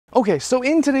Okay, so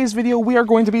in today's video, we are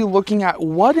going to be looking at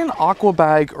what an aqua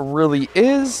bag really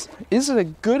is. Is it a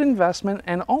good investment?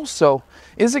 And also,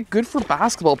 is it good for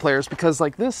basketball players? Because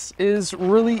like this is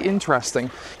really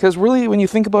interesting. Because really, when you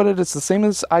think about it, it's the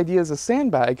same idea as a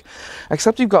sandbag,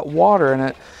 except you've got water in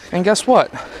it. And guess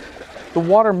what? The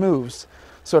water moves.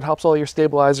 So it helps all your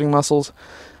stabilizing muscles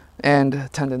and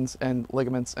tendons and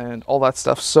ligaments and all that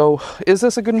stuff. So is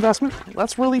this a good investment?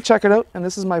 Let's really check it out. And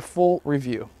this is my full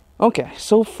review. Okay,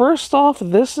 so first off,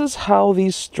 this is how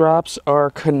these straps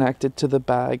are connected to the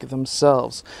bag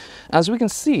themselves. As we can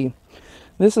see,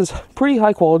 this is pretty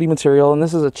high quality material, and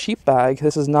this is a cheap bag.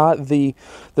 This is not the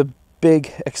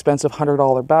big expensive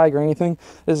 $100 bag or anything.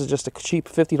 This is just a cheap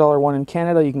 $50 one in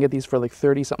Canada. You can get these for like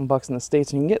 30 something bucks in the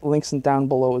States, and you can get links down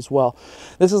below as well.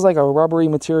 This is like a rubbery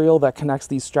material that connects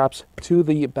these straps to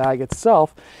the bag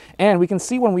itself, and we can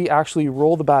see when we actually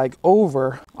roll the bag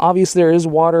over, obviously there is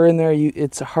water in there.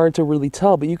 It's hard to really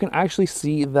tell, but you can actually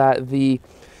see that the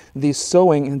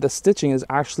sewing and the stitching is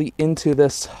actually into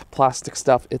this plastic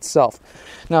stuff itself.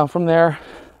 Now from there,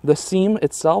 the seam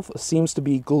itself seems to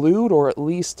be glued or at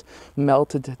least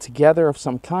melted together of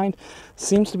some kind.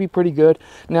 Seems to be pretty good.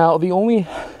 Now, the only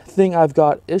thing I've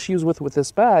got issues with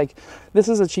this bag, this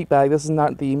is a cheap bag. This is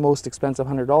not the most expensive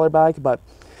 $100 bag, but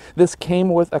this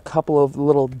came with a couple of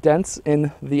little dents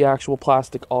in the actual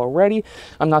plastic already.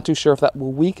 I'm not too sure if that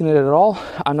will weaken it at all.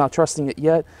 I'm not trusting it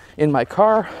yet in my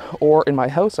car or in my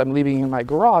house. I'm leaving it in my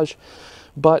garage,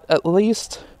 but at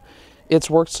least it's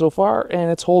worked so far,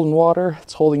 and it's holding water,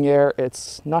 it's holding air,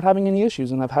 it's not having any issues,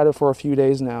 and I've had it for a few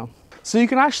days now. So you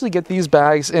can actually get these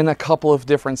bags in a couple of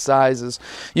different sizes.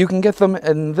 You can get them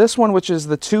in this one, which is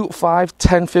the 2, 5,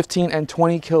 10, 15, and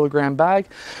 20 kilogram bag,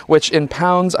 which in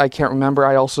pounds, I can't remember.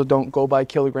 I also don't go by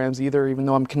kilograms either, even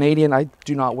though I'm Canadian. I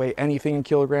do not weigh anything in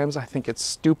kilograms. I think it's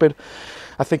stupid.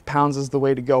 I think pounds is the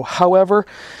way to go. However,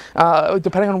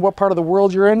 depending on what part of the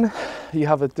world you're in, you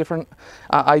have a different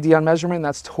idea on measurement, and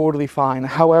that's totally fine.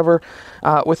 However,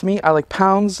 with me, I like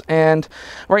pounds, and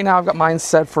right now I've got mine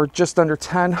set for just under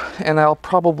 10, and I'll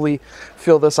probably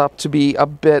fill this up to be a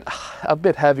bit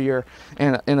heavier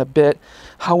in a bit.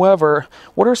 However,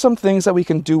 what are some things that we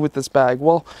can do with this bag?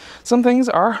 Well, some things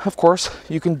are, of course,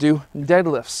 you can do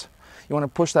deadlifts. You want to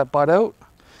push that butt out.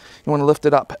 You want to lift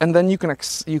it up, and then you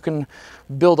can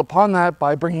build upon that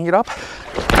by bringing it up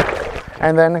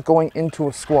and then going into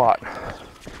a squat.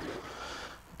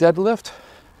 Deadlift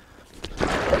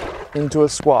into a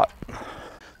squat.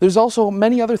 There's also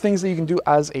many other things that you can do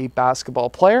as a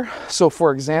basketball player. So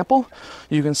for example,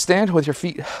 you can stand with your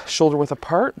feet shoulder width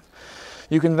apart.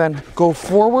 You can then go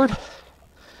forward,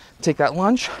 take that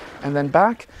lunge, and then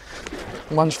back,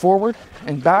 lunge forward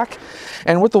and back.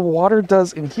 And what the water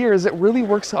does in here is it really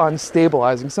works on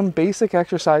stabilizing. Some basic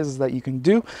exercises that you can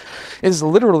do is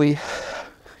literally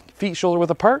feet shoulder width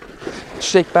apart,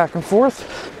 shake back and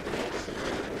forth,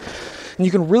 and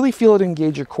you can really feel it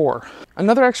engage your core.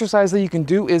 Another exercise that you can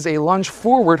do is a lunge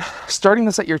forward, starting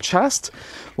this at your chest,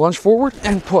 lunge forward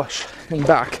and push and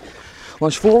back,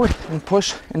 lunge forward and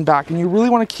push and back. And you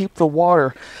really want to keep the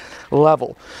water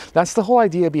level. That's the whole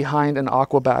idea behind an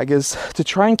aqua bag, is to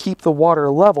try and keep the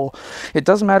water level. It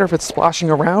doesn't matter if it's splashing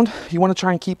around. You want to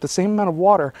try and keep the same amount of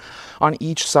water on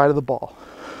each side of the ball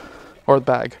or the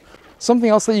bag. Something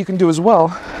else that you can do as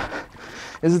well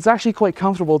is it's actually quite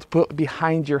comfortable to put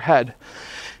behind your head.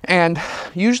 And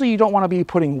usually you don't want to be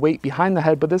putting weight behind the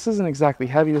head, but this isn't exactly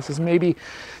heavy. This is maybe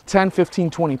 10, 15,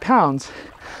 20 pounds.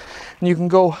 And you can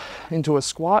go into a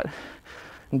squat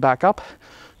and back up.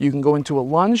 You can go into a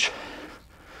lunge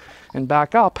and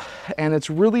back up, and it's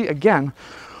really, again,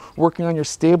 working on your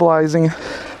stabilizing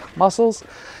muscles,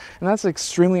 and that's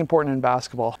extremely important in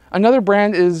basketball. Another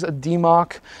brand is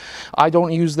Demok. I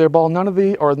don't use their ball,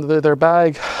 their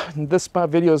bag. This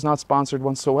video is not sponsored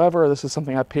whatsoever. This is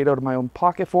something I paid out of my own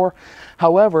pocket for.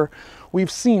 However,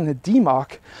 we've seen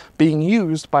Demok being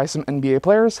used by some NBA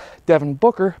players, Devin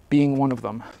Booker being one of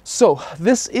them. So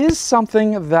this is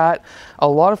something that a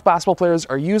lot of basketball players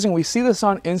are using. We see this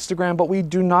on Instagram, but we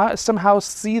do not somehow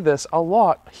see this a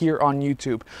lot here on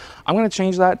YouTube. I'm going to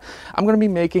change that. I'm going to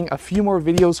be making a few more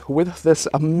videos with this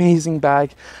amazing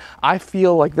bag. I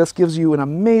feel like this gives you an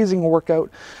amazing workout,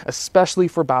 especially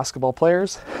for basketball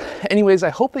players. Anyways, I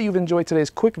hope that you've enjoyed today's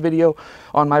quick video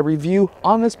on my review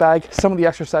on this bag, some of the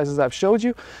exercises I've showed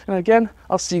you. And again,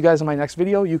 I'll see you guys in my next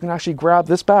video. You can actually grab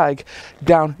this bag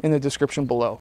down in the description below.